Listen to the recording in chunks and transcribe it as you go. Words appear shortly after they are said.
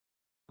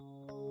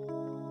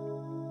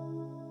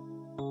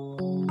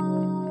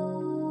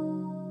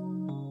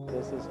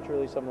This is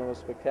truly some of the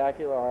most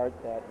spectacular art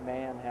that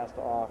man has to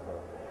offer.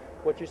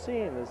 What you're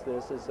seeing is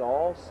this is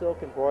all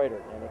silk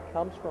embroidered, and it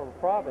comes from a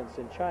province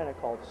in China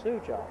called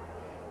Suzhou.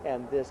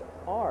 And this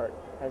art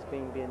has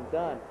been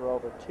done for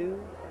over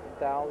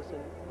 2,000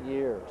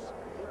 years.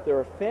 There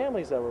are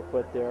families that were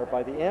put there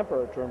by the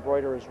emperor to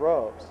embroider his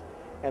robes.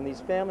 And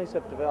these families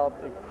have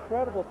developed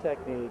incredible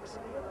techniques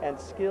and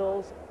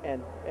skills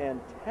and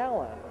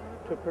talent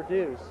to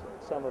produce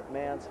some of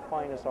man's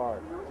finest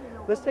art.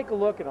 Let's take a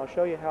look and I'll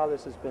show you how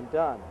this has been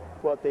done.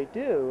 What they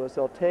do is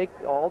they'll take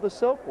all the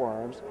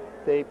silkworms,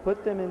 they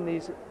put them in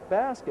these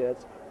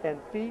baskets and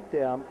feed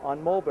them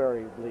on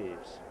mulberry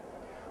leaves.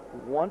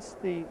 Once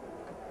the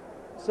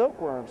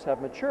silkworms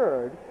have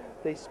matured,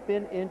 they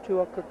spin into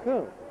a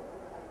cocoon.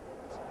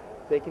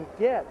 They can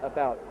get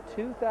about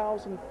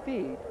 2,000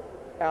 feet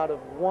out of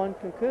one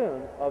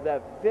cocoon of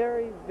that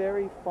very,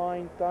 very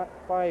fine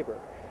fiber.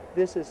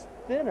 This is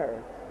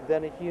thinner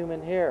than a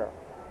human hair.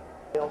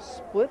 They'll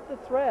split the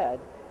thread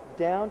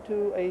down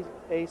to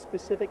a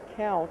specific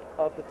count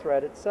of the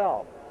thread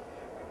itself.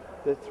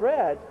 The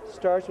thread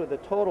starts with a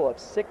total of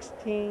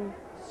 16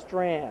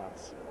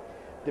 strands.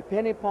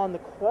 Depending upon the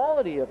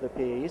quality of the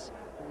piece,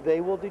 they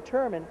will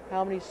determine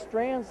how many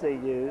strands they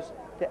use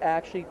to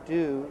actually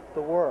do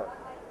the work.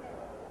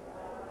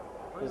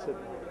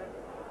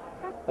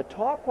 A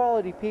top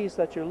quality piece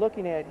that you're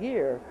looking at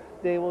here,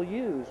 they will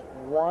use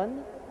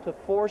 1 to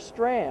 4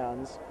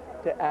 strands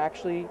to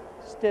actually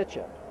stitch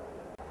it.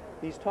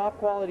 These top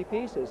quality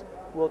pieces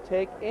will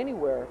take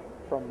anywhere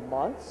from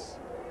months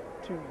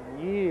to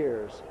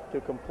years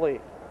to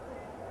complete.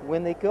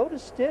 When they go to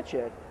stitch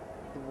it,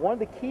 one of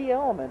the key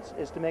elements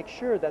is to make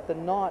sure that the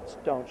knots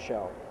don't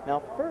show.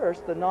 Now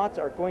first, the knots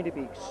are going to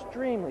be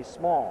extremely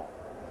small.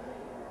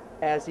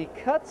 As he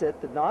cuts it,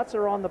 the knots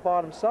are on the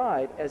bottom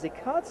side. As he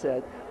cuts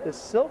it, the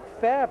silk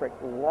fabric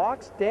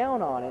locks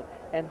down on it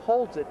and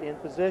holds it in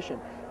position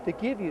to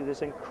give you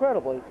this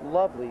incredibly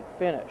lovely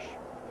finish.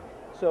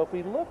 So if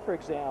we look, for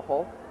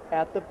example,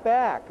 at the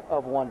back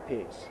of one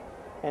piece,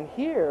 and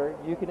here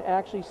you can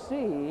actually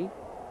see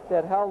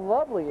that how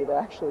lovely it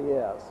actually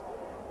is.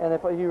 And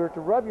if you were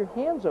to rub your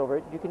hands over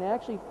it, you can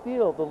actually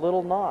feel the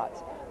little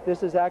knots.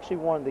 This is actually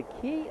one of the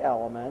key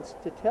elements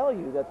to tell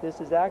you that this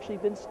has actually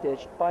been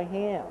stitched by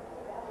hand.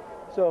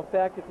 So in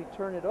fact, if you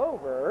turn it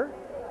over,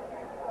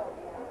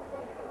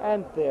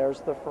 and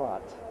there's the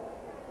front.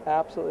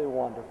 Absolutely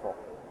wonderful.